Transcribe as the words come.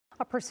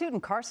A pursuit in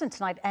Carson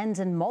tonight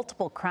ends in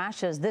multiple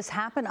crashes. This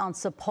happened on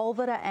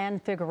Sepulveda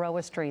and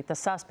Figueroa Street. The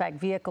suspect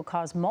vehicle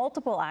caused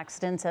multiple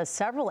accidents as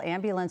several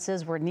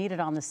ambulances were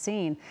needed on the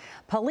scene.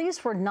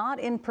 Police were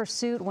not in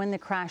pursuit when the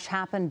crash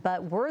happened,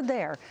 but were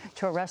there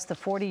to arrest the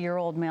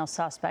 40-year-old male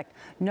suspect.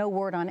 No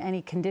word on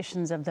any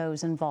conditions of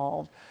those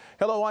involved.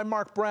 Hello, I'm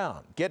Mark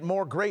Brown. Get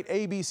more great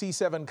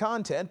ABC7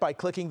 content by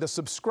clicking the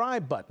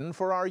subscribe button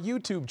for our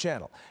YouTube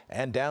channel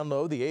and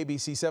download the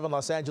ABC7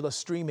 Los Angeles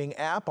streaming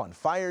app on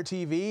Fire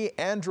TV,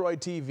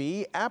 Android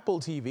TV, Apple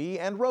TV,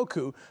 and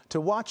Roku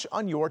to watch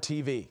on your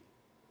TV.